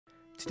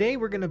Today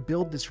we're going to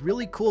build this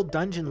really cool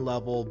dungeon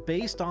level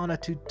based on a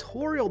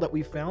tutorial that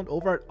we found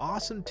over at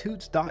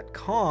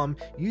AwesomeTuts.com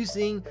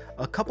using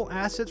a couple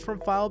assets from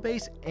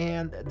Filebase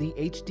and the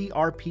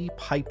HDRP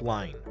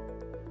pipeline.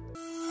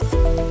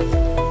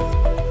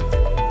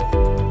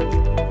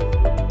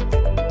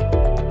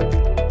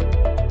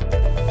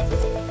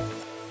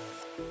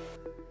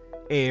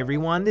 Hey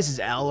everyone, this is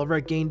Al over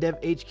at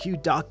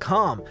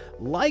GameDevHQ.com.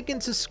 Like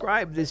and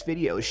subscribe to this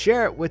video,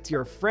 share it with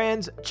your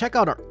friends, check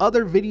out our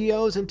other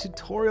videos and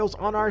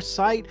tutorials on our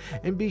site,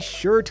 and be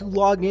sure to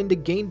log into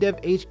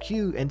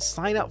GameDevHQ and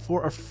sign up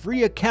for a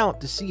free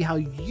account to see how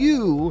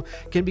you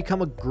can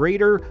become a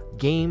greater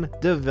game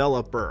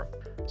developer.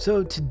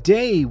 So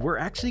today we're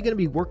actually going to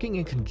be working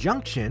in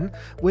conjunction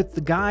with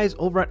the guys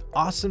over at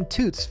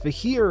AwesomeTuts.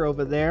 Fahir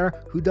over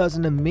there, who does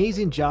an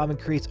amazing job and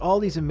creates all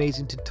these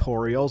amazing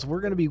tutorials.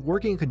 We're going to be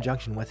working in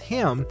conjunction with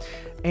him,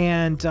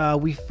 and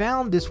we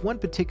found this one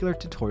particular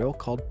tutorial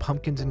called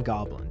Pumpkins and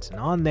Goblins. And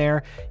on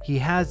there, he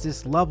has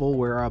this level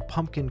where a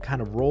pumpkin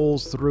kind of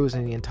rolls through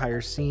in the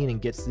entire scene and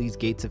gets these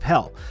gates of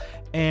hell.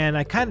 And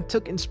I kind of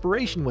took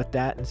inspiration with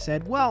that and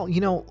said, well, you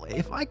know,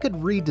 if I could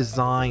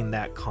redesign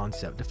that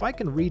concept, if I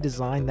can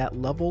redesign that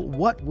level,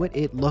 what would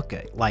it look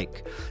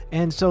like?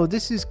 And so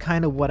this is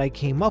kind of what I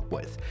came up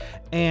with.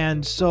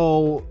 And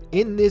so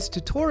in this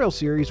tutorial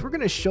series, we're going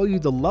to show you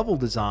the level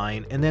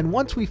design. And then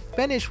once we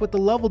finish with the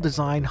level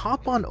design,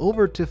 hop on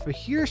over to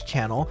Fahir's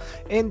channel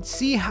and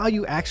see how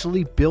you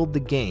actually build the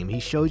game. He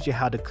shows you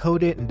how to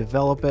code it and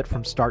develop it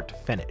from start to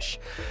finish.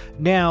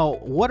 Now,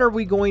 what are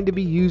we going to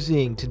be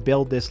using to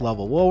build this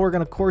level? Well, we're going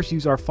to, of course,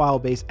 use our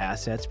file-based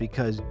assets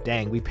because,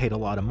 dang, we paid a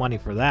lot of money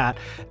for that.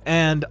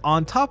 And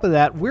on top of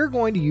that, we're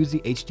going to use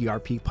the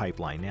HDRP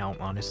pipeline. Now,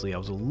 honestly, I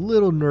was a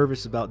little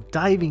nervous about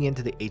diving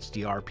into the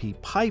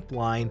HDRP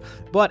pipeline,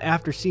 but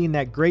after seeing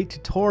that great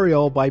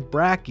tutorial by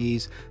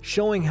Brackies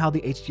showing how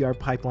the HDR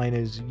pipeline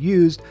is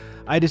used,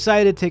 I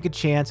decided to take a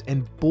chance,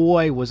 and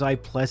boy, was I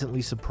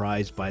pleasantly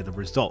surprised by the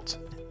results.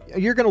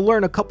 You're going to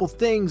learn a couple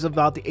things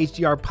about the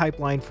HDR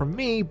pipeline from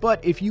me,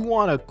 but if you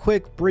want a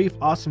quick, brief,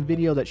 awesome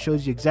video that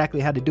shows you exactly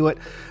how to do it,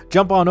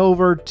 jump on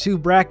over to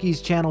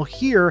Bracky's channel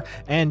here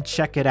and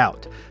check it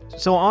out.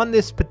 So on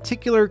this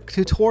particular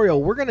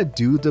tutorial, we're going to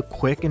do the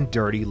quick and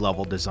dirty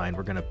level design.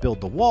 We're going to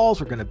build the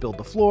walls, we're going to build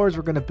the floors,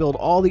 we're going to build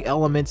all the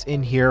elements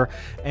in here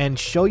and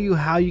show you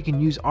how you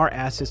can use our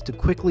assets to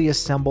quickly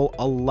assemble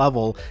a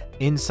level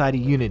inside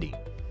of Unity.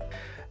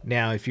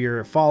 Now, if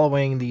you're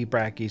following the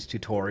Brackies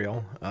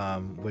tutorial,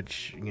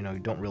 which, you know, you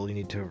don't really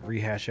need to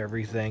rehash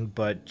everything,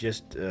 but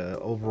just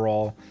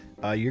overall,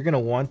 you're going to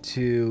want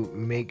to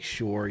make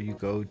sure you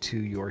go to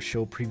your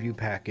show preview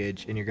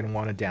package, and you're going to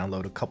want to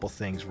download a couple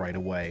things right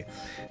away,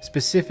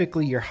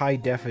 specifically your high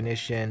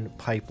definition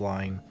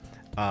pipeline,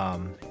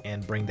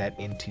 and bring that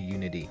into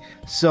Unity.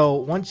 So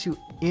once you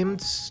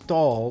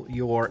install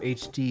your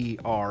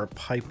HDR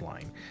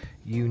pipeline,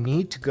 you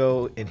need to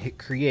go and hit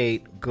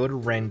create, go to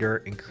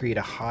render, and create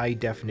a high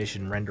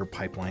definition render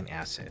pipeline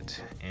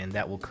asset. And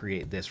that will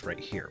create this right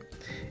here.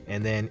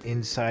 And then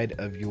inside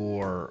of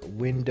your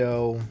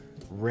window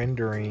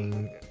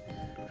rendering,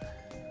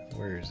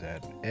 where is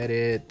that?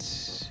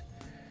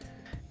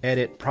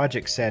 Edit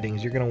project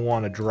settings, you're going to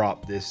want to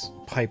drop this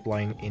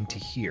pipeline into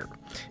here.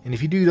 And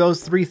if you do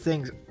those three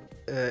things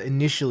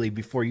initially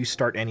before you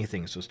start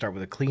anything, so start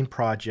with a clean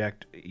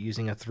project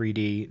using a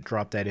 3D,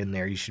 drop that in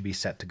there, you should be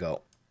set to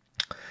go.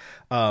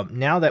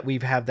 Now that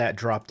we've had that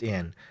dropped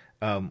in,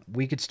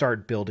 we could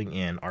start building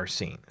in our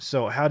scene.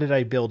 So how did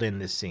I build in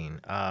this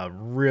scene?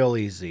 Real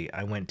easy.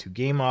 I went to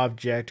game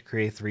object,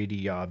 create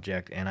 3D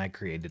object, and I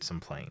created some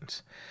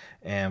planes.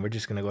 And we're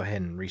just going to go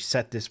ahead and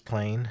reset this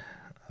plane,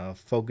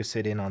 focus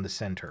it in on the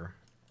center.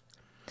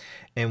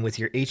 And with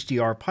your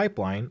HDR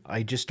pipeline,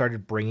 I just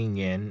started bringing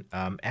in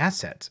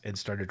assets and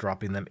started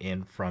dropping them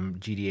in from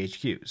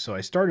GDHQ. So I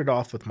started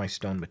off with my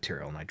stone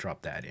material and I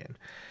dropped that in.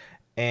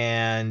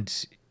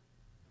 And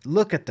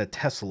look at the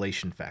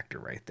tessellation factor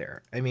right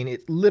there. I mean,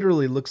 it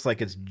literally looks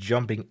like it's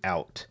jumping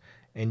out.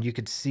 And you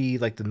could see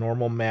like the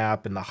normal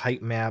map and the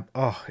height map.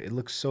 Oh, it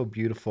looks so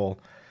beautiful.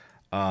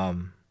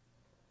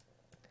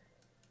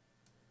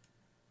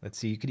 Let's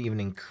see, you could even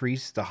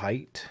increase the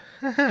height.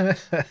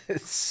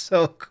 It's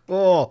so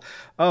cool.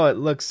 Oh, it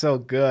looks so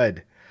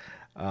good.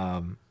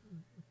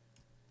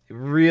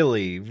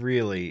 Really,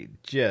 really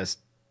just,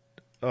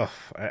 oh,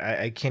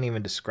 I can't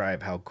even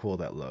describe how cool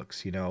that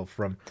looks. You know,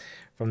 from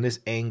this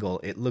angle,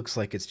 it looks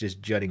like it's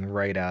just jutting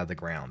right out of the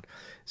ground.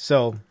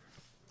 So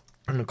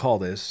I'm going to call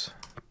this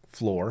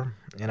floor,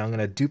 and I'm going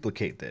to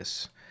duplicate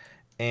this.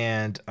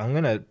 And I'm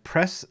going to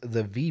press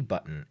the V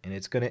button, and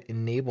it's going to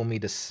enable me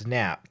to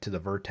snap to the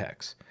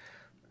vertex.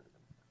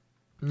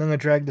 And I'm going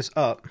to drag this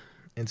up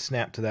and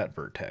snap to that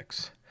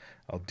vertex.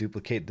 I'll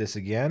duplicate this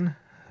again,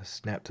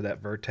 snap to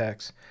that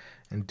vertex,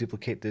 and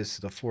duplicate this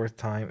the fourth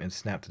time and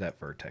snap to that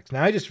vertex.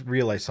 Now I just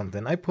realized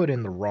something. I put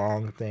in the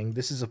wrong thing.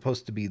 This is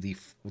supposed to be the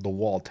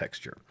wall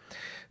texture.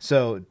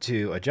 So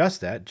to adjust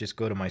that, just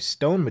go to my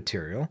stone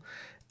material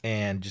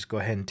and just go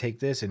ahead and take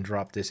this and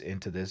drop this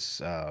into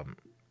this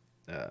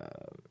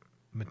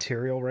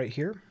material right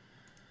here.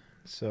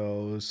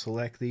 So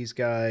select these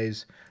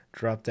guys,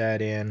 drop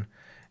that in,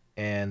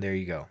 and there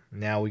you go.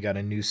 Now we got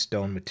a new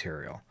stone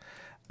material.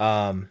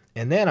 And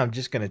then I'm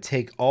just going to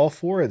take all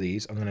 4 of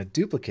these. I'm going to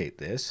duplicate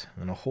this.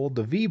 I'm going to hold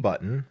the V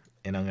button,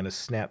 and I'm going to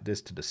snap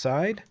this to the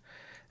side.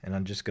 And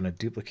I'm just going to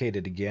duplicate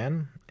it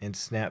again and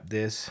snap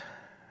this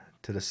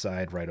to the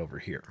side right over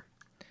here.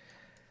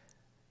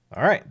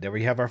 All right, there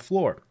we have our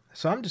floor.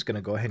 So I'm just going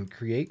to go ahead and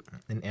create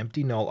an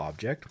empty null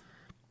object.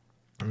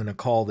 I'm going to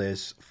call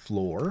this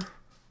floor.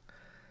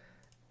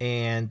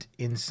 And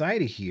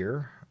inside of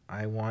here,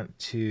 I want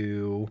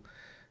to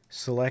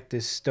select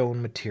this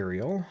stone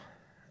material,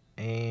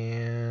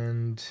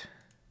 and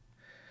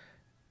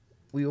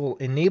we will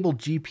enable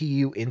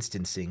GPU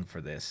instancing for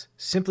this,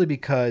 simply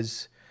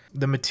because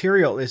the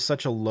material is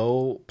such a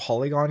low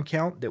polygon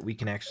count that we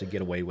can actually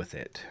get away with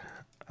it.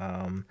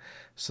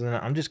 So then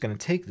I'm just going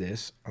to take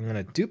this, I'm going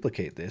to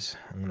duplicate this,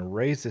 I'm going to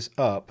raise this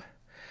up,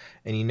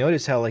 and you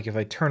notice how, like, if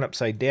I turn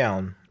upside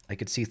down, I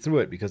could see through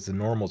it because the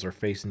normals are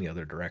facing the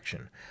other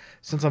direction.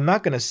 Since I'm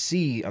not going to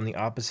see on the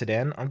opposite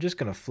end, I'm just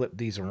going to flip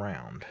these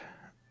around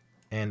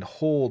and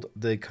hold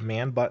the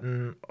command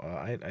button.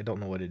 I don't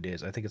know what it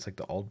is. I think it's like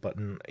the alt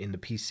button in the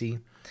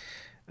PC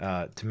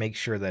to make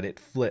sure that it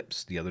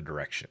flips the other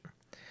direction.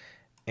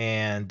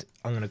 And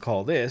I'm going to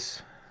call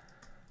this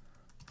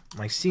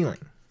my ceiling.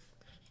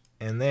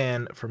 And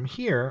then from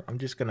here, I'm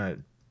just going to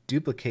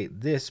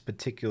duplicate this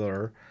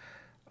particular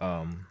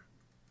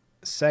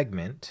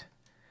segment.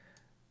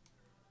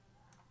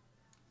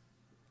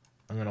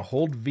 I'm going to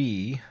hold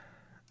V.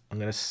 I'm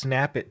going to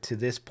snap it to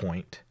this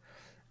point,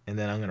 and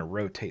then I'm going to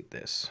rotate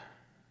this.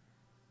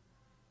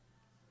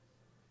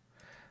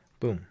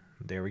 Boom.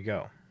 There we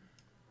go.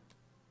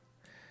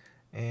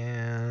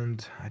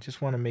 And I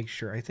just want to make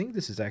sure. I think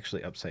this is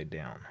actually upside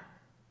down.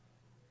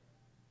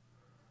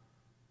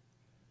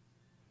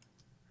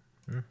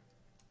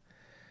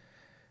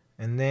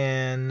 And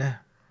then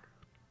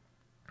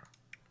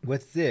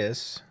with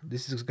this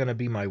is going to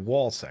be my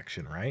wall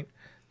section, right?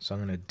 So I'm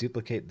going to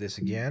duplicate this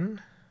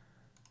again,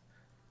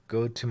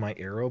 go to my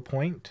arrow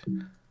point,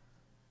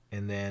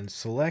 and then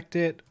select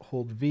it,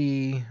 hold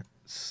V,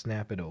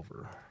 snap it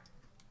over.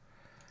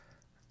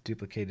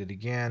 Duplicate it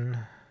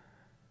again,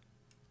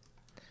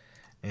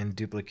 and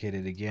duplicate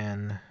it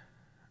again.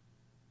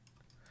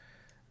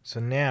 So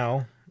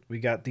now we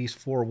got these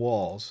 4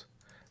 walls,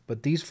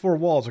 but these 4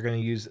 walls are going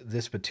to use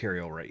this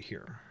material right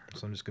here.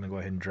 So I'm just going to go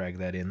ahead and drag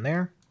that in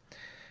there,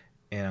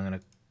 and I'm going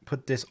to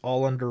put this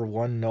all under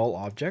one null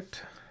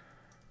object.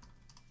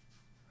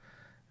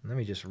 Let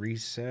me just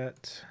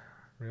reset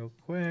real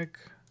quick.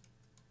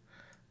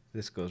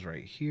 This goes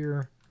right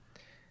here.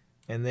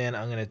 And then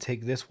I'm going to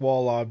take this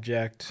wall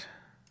object,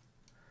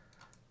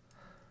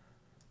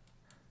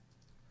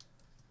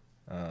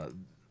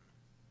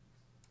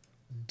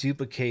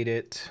 duplicate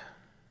it,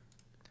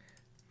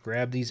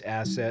 grab these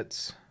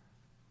assets.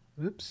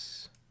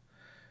 Oops.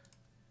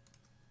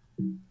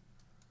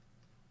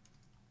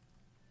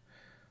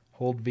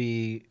 Hold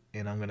V,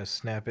 and I'm going to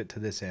snap it to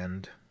this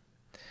end.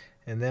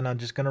 And then I'm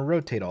just going to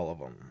rotate all of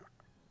them.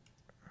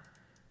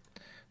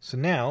 So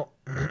now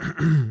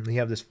we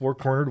have this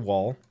 4-cornered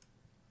wall.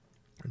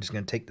 I'm just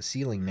going to take the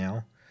ceiling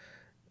now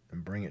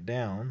and bring it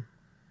down.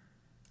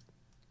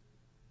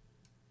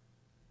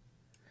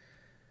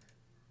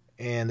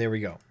 And there we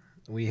go.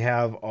 We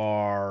have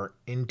our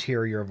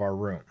interior of our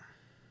room.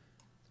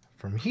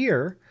 From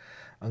here,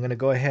 I'm going to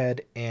go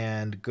ahead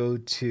and go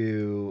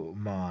to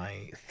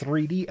my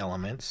 3D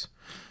elements.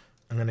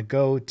 I'm going to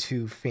go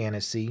to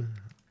fantasy.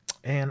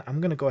 And I'm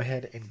going to go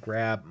ahead and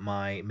grab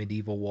my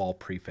medieval wall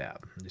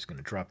prefab. I'm just going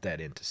to drop that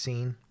into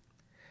scene.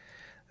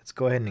 Let's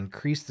go ahead and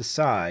increase the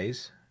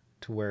size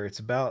to where it's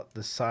about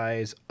the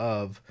size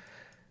of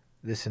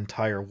this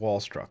entire wall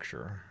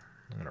structure.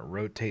 I'm going to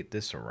rotate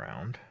this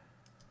around.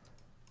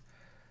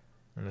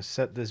 I'm going to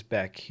set this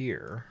back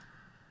here.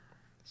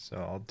 So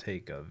I'll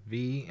take a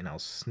V and I'll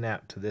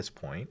snap to this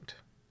point.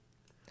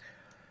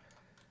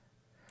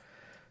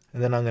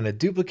 And then I'm going to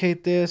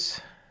duplicate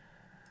this.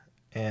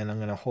 And I'm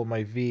going to hold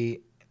my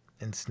V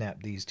and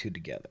snap these 2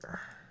 together.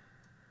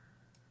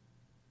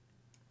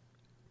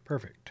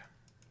 Perfect.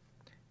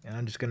 And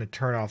I'm just going to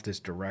turn off this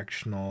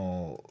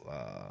directional,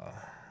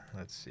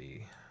 let's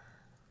see.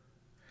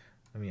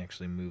 Let me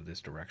actually move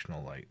this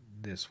directional light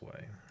this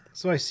way,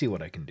 so I see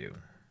what I can do.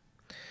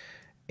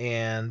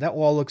 And that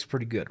wall looks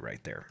pretty good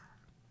right there.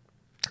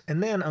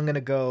 And then I'm going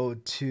to go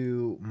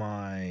to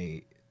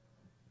my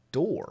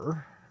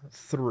door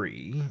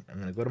 3. I'm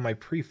going to go to my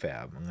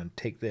prefab. I'm going to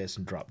take this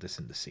and drop this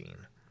into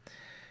scene.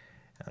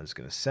 I'm just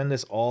going to send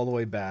this all the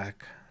way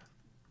back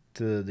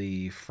to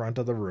the front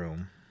of the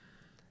room.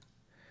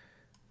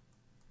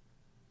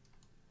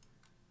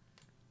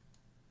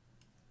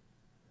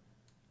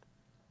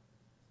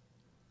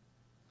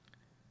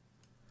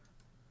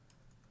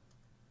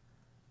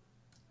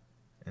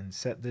 And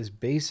set this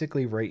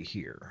basically right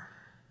here.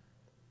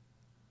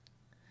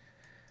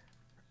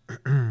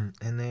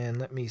 And then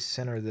let me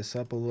center this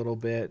up a little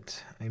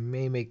bit. I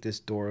may make this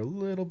door a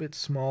little bit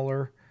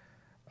smaller,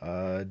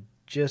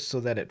 just so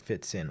that it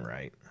fits in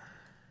right.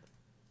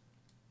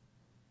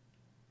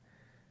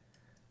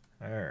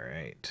 All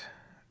right,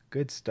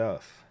 good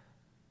stuff.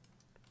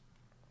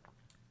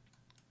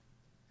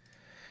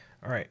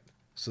 All right,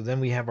 so then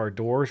we have our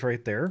doors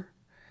right there.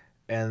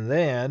 And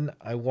then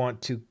I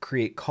want to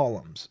create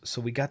columns. So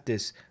we got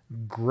this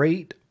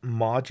great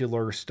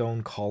modular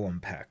stone column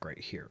pack right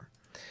here.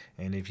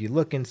 And if you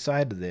look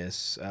inside of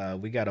this,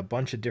 we got a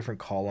bunch of different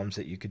columns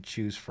that you could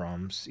choose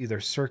from, either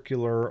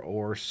circular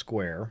or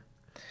square.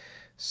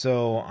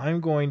 So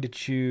I'm going to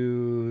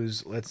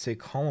choose, let's say,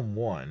 column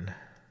 1.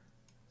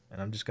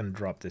 And I'm just going to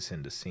drop this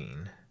into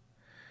scene.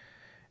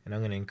 And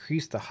I'm going to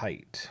increase the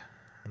height,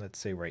 let's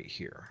say right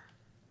here.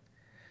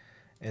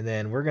 And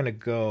then we're going to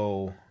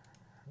go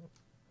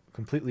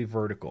completely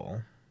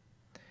vertical,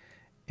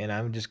 and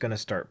I'm just going to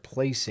start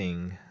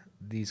placing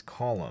these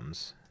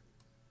columns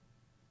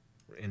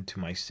into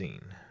my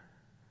scene.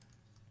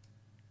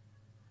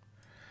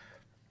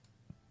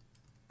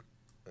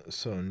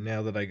 So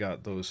now that I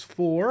got those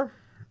 4,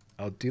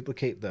 I'll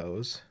duplicate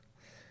those.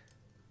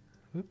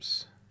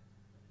 Oops.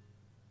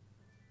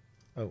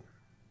 Oh,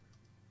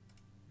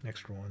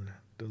 next one,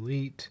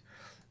 delete,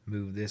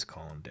 move this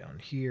column down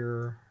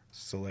here,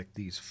 select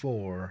these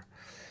 4,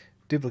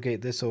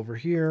 duplicate this over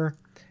here,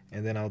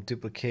 and then I'll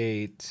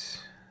duplicate,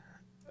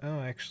 oh,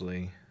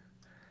 actually,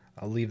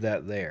 I'll leave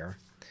that there.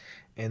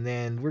 And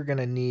then we're going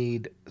to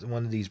need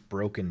one of these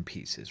broken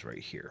pieces right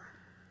here.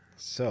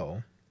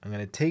 So I'm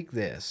going to take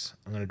this,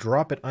 I'm going to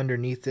drop it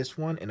underneath this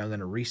one, and I'm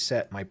going to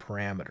reset my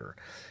parameter.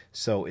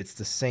 So it's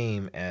the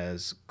same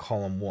as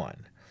column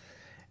 1.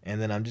 And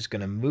then I'm just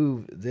going to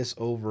move this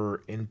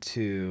over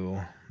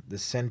into the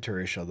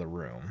center-ish of the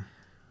room.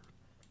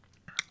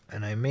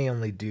 And I may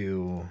only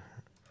do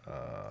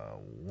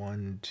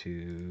 1,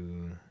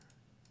 2.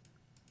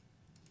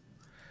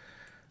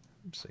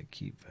 Oops, I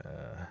keep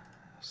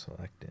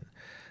selecting.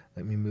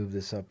 Let me move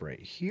this up right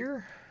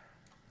here,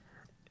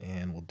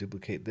 and we'll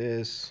duplicate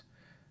this,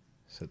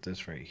 set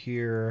this right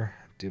here,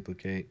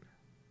 duplicate,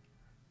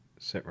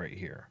 set right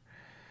here.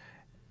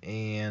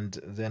 And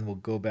then we'll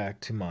go back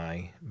to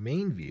my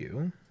main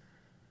view.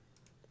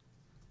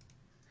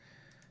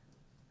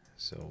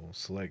 So we'll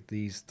select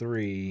these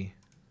 3.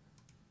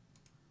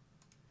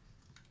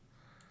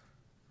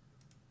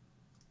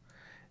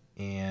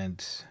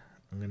 And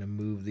I'm going to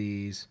move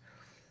these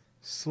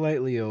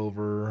slightly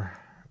over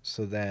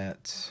so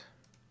that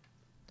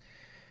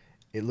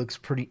it looks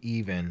pretty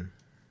even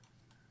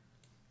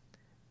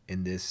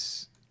in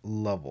this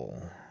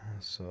level.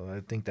 So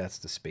I think that's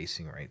the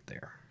spacing right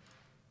there.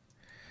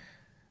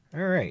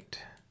 All right.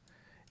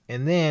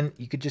 And then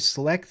you could just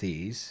select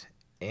these,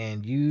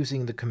 and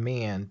using the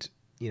command,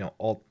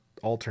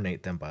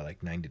 alternate them by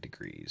like 90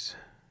 degrees.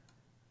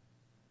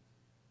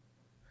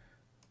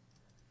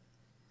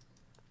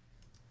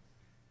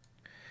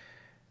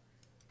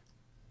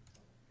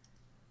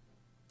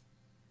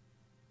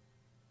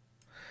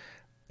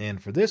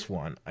 And for this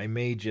one, I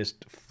may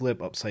just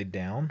flip upside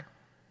down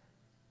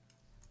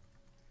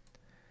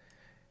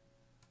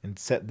and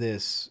set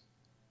this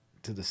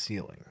to the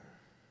ceiling.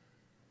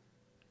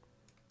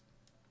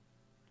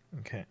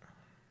 Okay.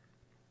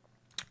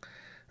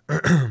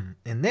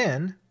 And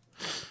then,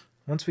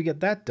 once we get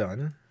that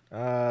done,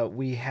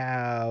 we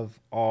have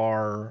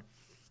our...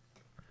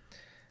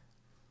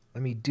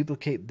 Let me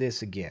duplicate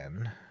this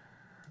again.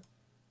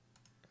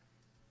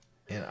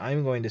 And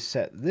I'm going to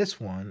set this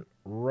one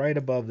right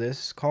above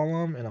this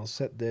column, and I'll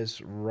set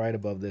this right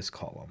above this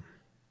column.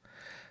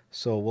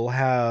 So we'll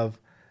have...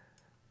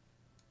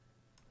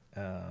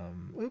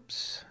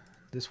 oops,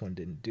 this one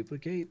didn't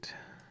duplicate.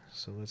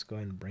 So let's go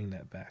ahead and bring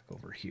that back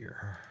over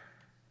here.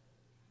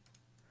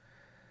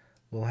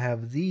 We'll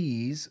have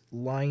these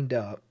lined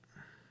up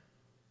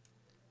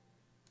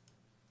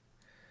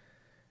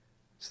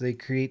so they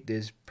create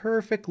this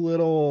perfect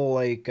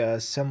little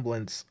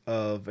semblance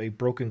of a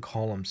broken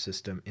column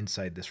system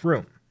inside this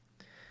room.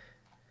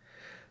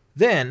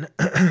 Then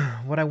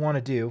what I want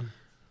to do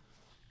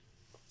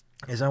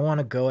is I want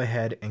to go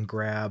ahead and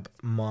grab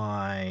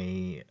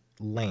my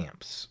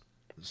lamps.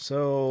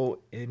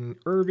 So in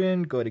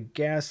urban, go to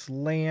gas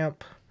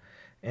lamp,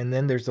 and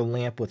then there's a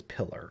lamp with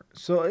pillar.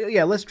 So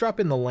yeah, let's drop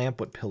in the lamp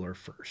with pillar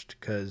first,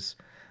 because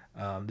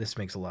this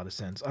makes a lot of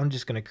sense. I'm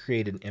just going to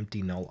create an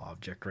empty null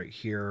object right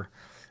here.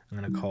 I'm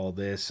going to call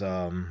this,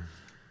 let me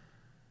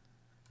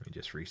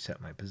just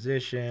reset my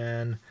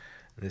position.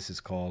 This is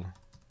called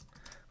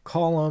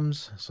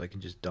columns, so I can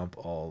just dump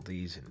all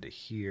these into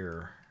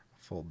here,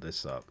 fold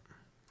this up.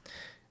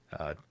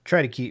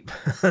 Try to keep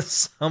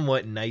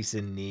somewhat nice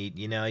and neat.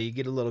 You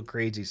get a little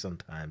crazy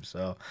sometimes,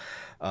 so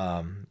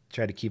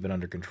try to keep it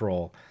under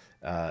control.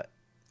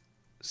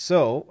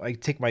 So I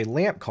take my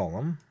lamp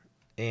column,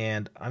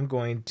 and I'm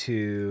going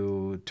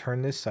to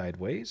turn this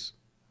sideways,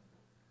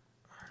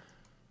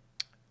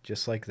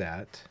 just like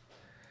that.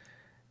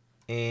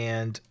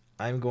 And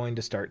I'm going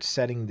to start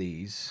setting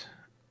these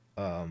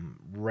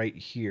right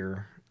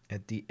here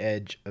at the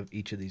edge of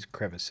each of these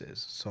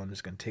crevices. So I'm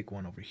just going to take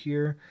one over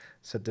here,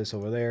 set this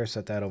over there,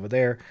 set that over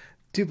there,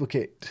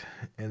 duplicate,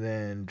 and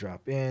then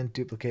drop in,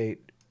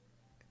 duplicate,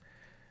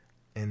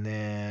 and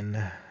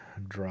then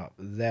drop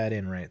that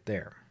in right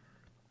there.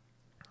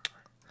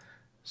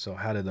 So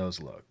how do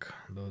those look?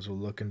 Those are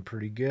looking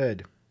pretty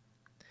good.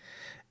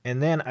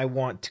 And then I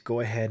want to go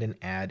ahead and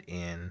add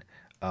in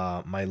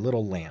my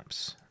little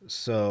lamps.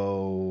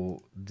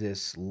 So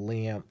this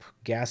lamp,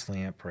 gas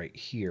lamp right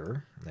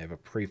here, I have a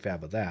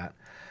prefab of that.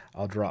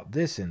 I'll drop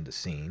this into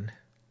scene.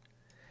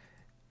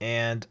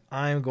 And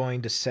I'm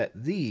going to set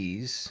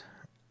these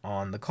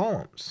on the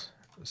columns.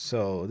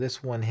 So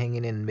this one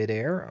hanging in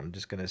midair, I'm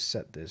just going to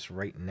set this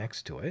right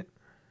next to it.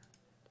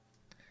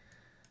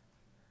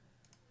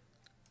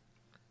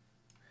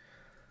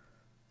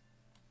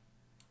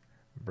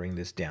 Bring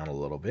this down a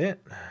little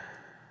bit.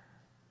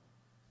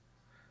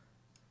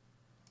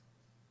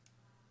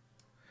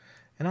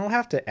 And I'll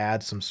have to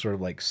add some sort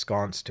of like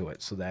sconce to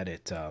it so that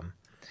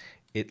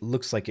it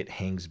looks like it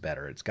hangs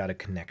better. It's got a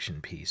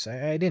connection piece.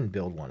 I didn't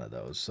build one of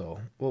those, so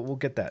we'll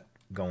get that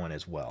going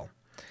as well.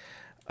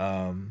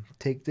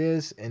 Take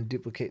this and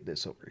duplicate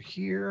this over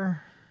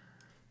here.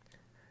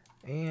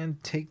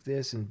 And take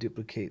this and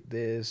duplicate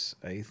this.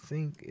 I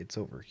think it's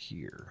over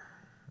here.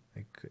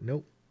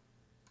 Nope.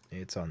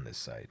 It's on this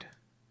side.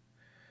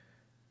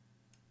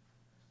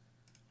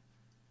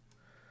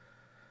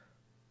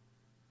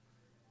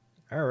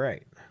 All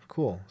right,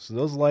 cool. So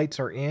those lights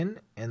are in,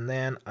 and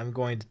then I'm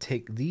going to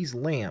take these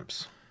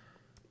lamps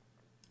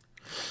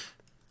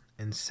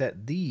and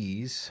set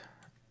these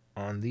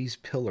on these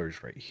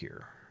pillars right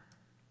here.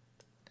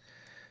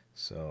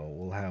 So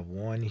we'll have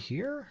one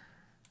here,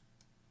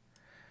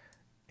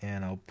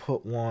 and I'll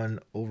put one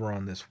over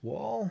on this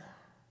wall,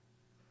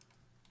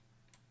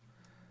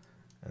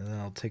 and then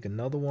I'll take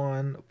another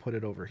one, put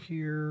it over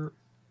here,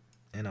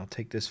 and I'll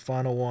take this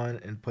final one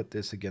and put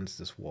this against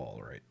this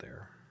wall right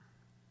there.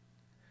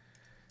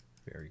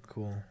 Very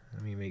cool.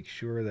 Let me make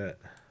sure that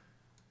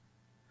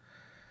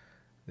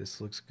this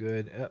looks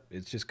good. Oh,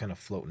 it's just kind of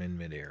floating in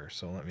midair.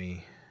 So let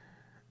me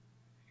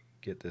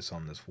get this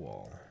on this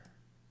wall.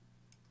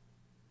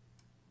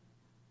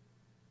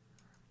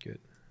 Good.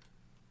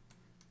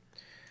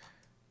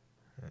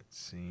 Let's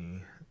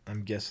see.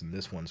 I'm guessing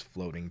this one's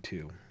floating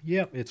too.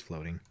 Yep, it's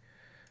floating.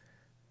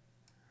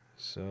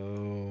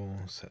 So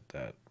set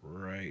that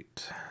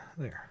right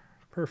there.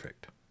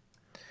 Perfect.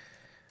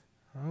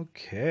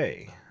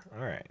 Okay.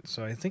 All right.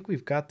 So I think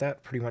we've got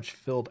that pretty much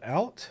filled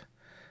out.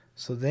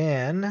 So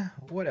then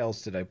what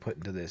else did I put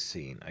into this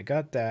scene? I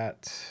got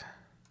that.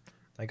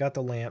 I got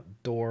the lamp,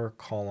 door,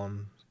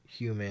 column,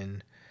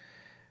 human,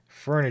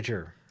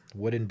 furniture,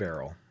 wooden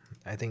barrel.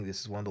 I think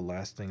this is one of the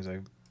last things I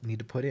need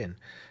to put in.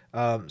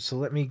 So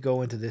let me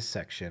go into this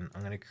section.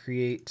 I'm going to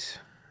create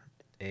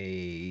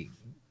a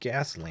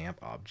gas lamp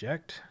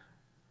object.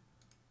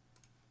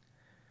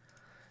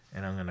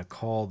 And I'm going to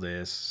call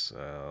this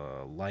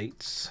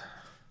lights.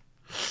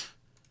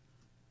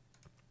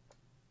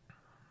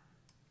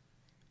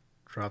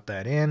 Drop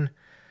that in.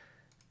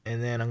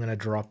 And then I'm going to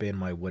drop in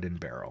my wooden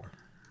barrel.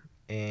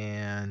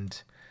 And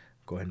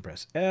go ahead and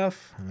press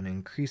F. I'm going to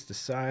increase the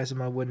size of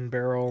my wooden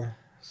barrel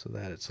so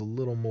that it's a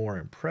little more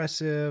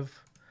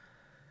impressive.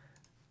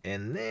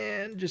 And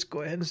then just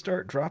go ahead and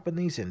start dropping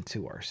these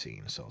into our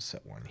scene. So I'll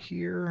set one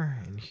here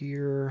and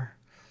here,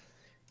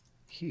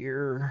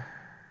 here.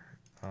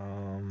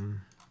 I'll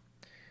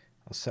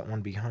set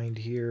one behind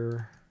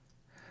here.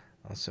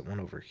 I'll set one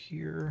over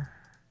here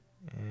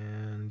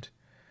and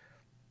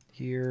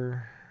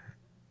here.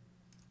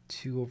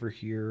 Two over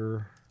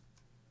here.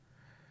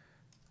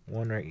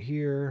 One right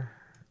here.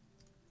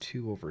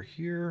 Two over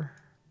here.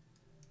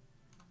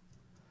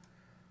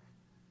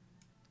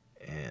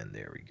 And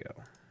there we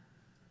go.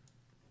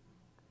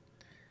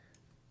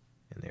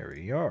 And there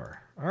we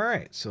are. All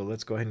right, so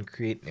let's go ahead and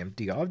create an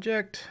empty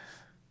object.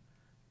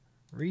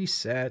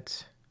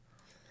 Reset.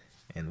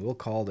 And we'll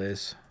call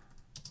this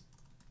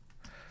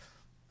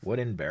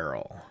wooden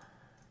barrel.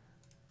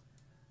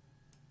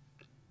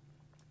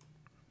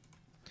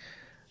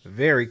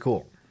 Very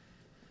cool.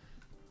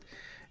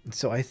 And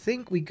so I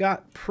think we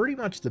got pretty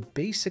much the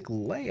basic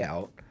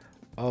layout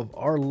of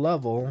our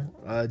level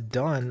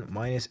done,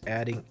 minus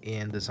adding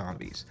in the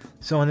zombies.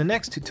 So in the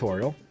next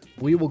tutorial,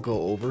 we will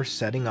go over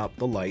setting up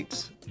the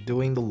lights,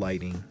 doing the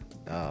lighting,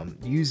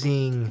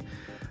 using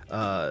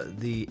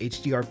the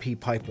HDRP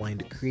pipeline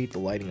to create the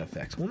lighting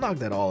effects. We'll knock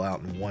that all out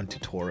in one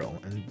tutorial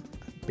and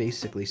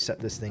basically set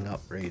this thing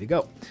up ready to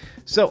go.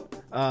 So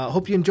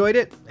hope you enjoyed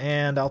it,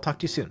 and I'll talk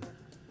to you soon.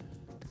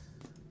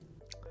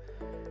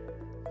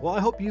 Well, I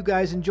hope you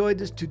guys enjoyed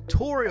this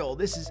tutorial.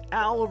 This is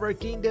Al over at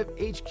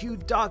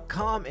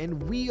GameDevHQ.com,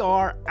 and we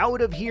are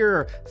out of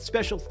here.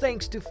 Special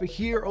thanks to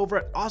Fahir over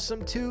at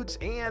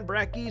AwesomeTuts and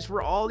Brackies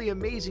for all the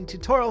amazing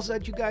tutorials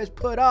that you guys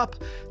put up.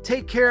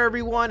 Take care,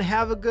 everyone.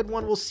 Have a good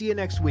one. We'll see you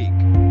next week.